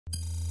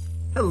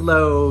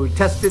Hello,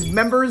 tested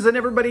members and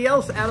everybody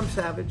else. Adam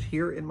Savage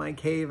here in my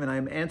cave, and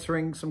I'm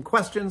answering some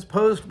questions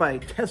posed by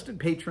tested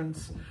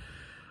patrons.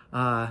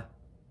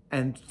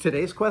 And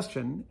today's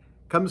question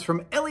comes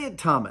from Elliot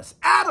Thomas.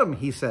 Adam,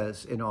 he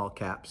says in all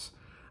caps,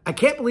 I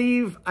can't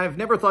believe I've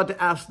never thought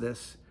to ask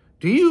this.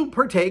 Do you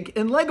partake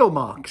in Lego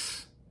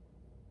MOCs?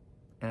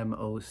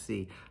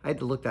 MOC. I had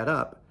to look that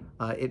up.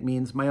 It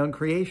means my own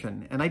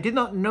creation, and I did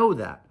not know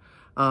that.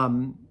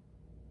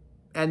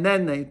 And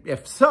then,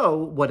 if so,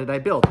 what did I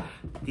build?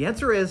 The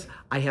answer is,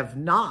 I have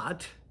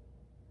not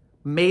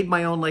made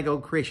my own Lego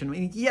creation. I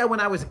mean, yeah, when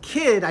I was a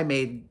kid, I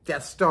made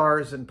Death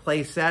Stars and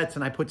play sets,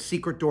 and I put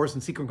secret doors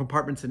and secret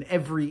compartments in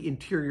every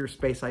interior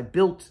space I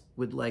built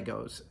with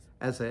Legos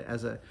as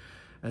a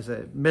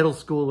middle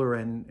schooler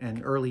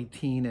and early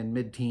teen and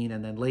mid-teen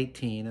and then late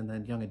teen and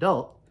then young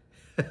adult.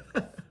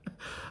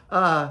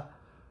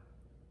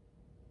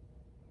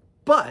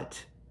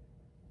 But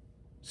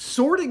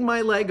sorting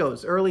my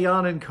Legos early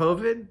on in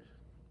COVID,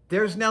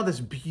 there's now this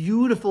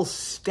beautiful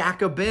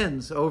stack of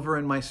bins over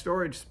in my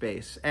storage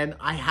space. And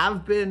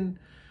I've been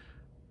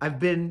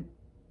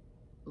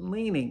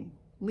leaning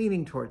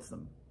towards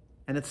them.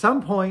 And at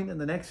some point in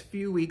the next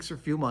few weeks or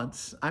few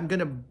months, I'm going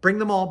to bring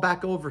them all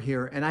back over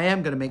here, and I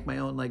am going to make my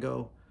own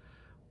Lego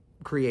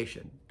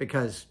creation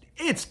because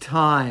it's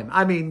time.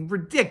 I mean,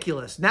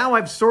 ridiculous. Now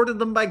I've sorted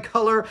them by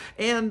color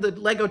and the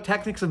Lego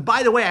Technics. And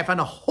by the way, I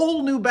found a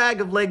whole new bag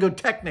of Lego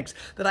Technics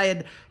that I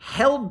had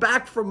held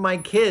back from my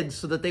kids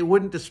so that they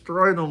wouldn't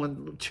destroy them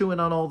and chewing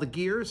on all the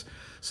gears.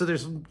 So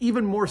there's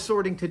even more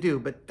sorting to do,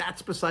 but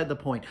that's beside the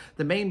point.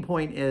 The main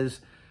point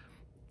is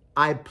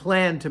I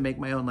plan to make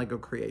my own Lego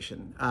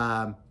creation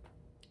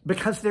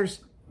because there's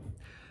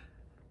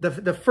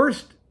the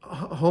first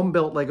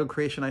home-built Lego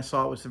creation I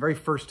saw was the very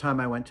first time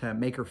I went to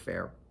Maker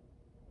Faire.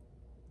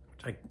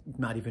 I'm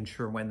not even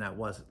sure when that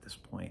was at this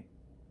point,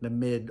 the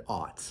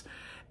mid-aughts.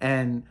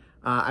 And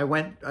I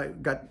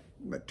got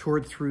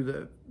toured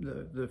through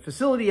the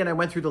facility, and I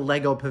went through the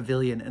Lego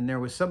pavilion, and there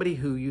was somebody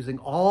who, using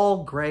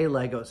all gray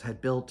Legos, had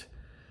built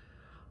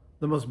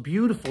the most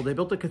beautiful, they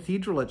built a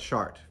cathedral at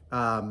Chartres.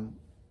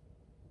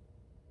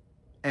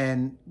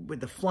 And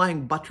with the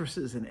flying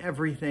buttresses and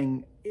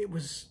everything,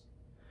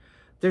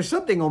 there's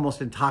something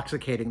almost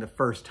intoxicating the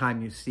first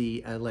time you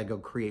see a Lego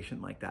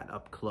creation like that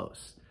up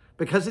close.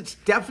 Because it's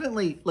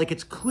definitely,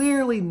 it's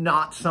clearly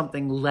not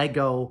something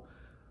Lego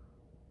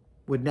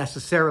would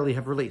necessarily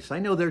have released. I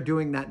know they're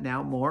doing that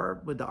now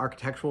more with the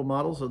architectural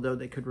models, although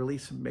they could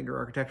release some bigger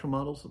architectural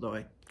models, although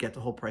I get the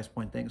whole price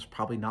point thing is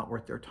probably not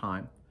worth their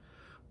time.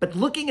 But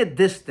looking at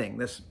this thing,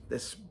 this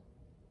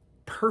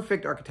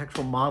perfect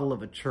architectural model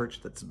of a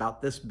church that's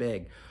about this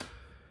big,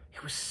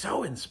 it was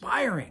so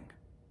inspiring.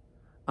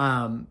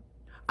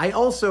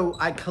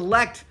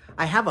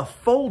 I have a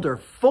folder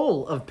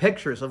full of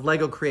pictures of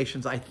Lego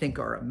creations I think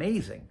are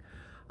amazing.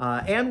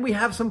 And we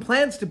have some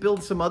plans to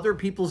build some other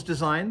people's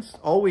designs.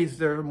 Always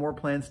there are more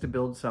plans to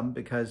build some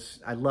because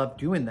I love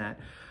doing that.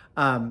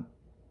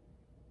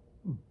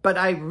 But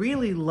I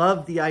really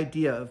love the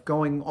idea of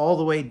going all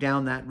the way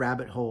down that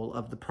rabbit hole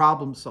of the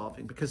problem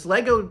solving, because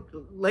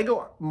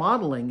Lego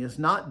modeling is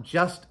not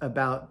just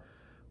about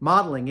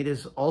modeling. It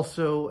is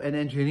also an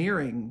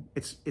engineering.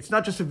 It's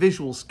not just a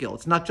visual skill.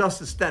 It's not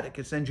just aesthetic.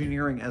 It's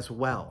engineering as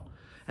well.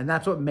 And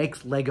that's what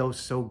makes Lego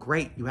so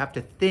great. You have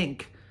to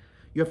think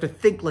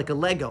like a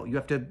Lego. You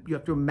have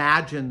to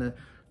imagine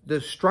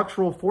the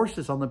structural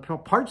forces on the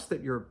parts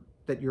that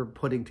you're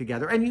putting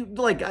together. And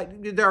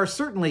there are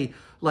certainly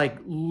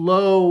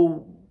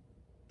low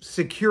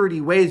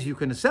security ways you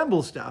can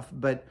assemble stuff,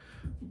 but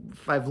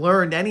if I've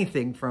learned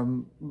anything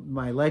from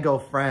my Lego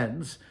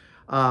friends,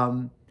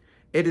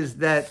 it is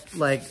that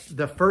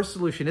the first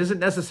solution isn't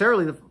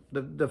necessarily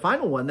the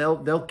final one.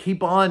 They'll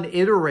keep on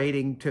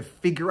iterating to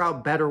figure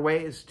out better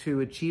ways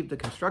to achieve the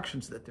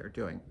constructions that they're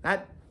doing.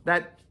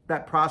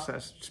 That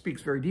process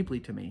speaks very deeply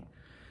to me.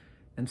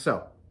 And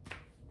so,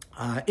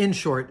 in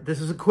short,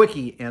 this is a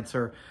quickie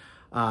answer.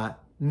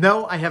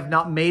 No, I have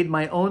not made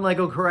my own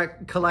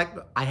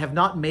I have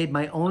not made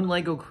my own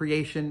Lego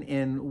creation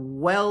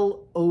in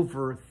well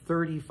over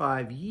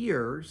 35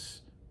 years.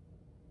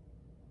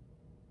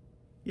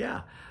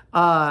 Yeah.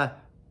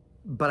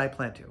 But I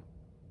plan to.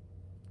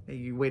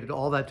 You waited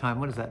all that time.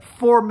 What is that?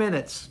 4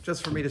 minutes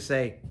just for me to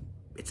say,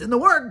 it's in the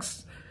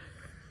works.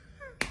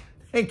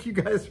 Thank you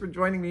guys for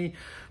joining me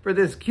for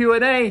this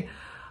Q&A.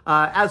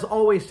 As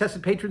always,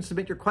 tested patrons,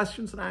 submit your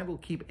questions and I will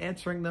keep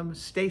answering them.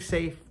 Stay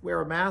safe,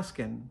 wear a mask,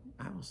 and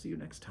I will see you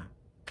next time.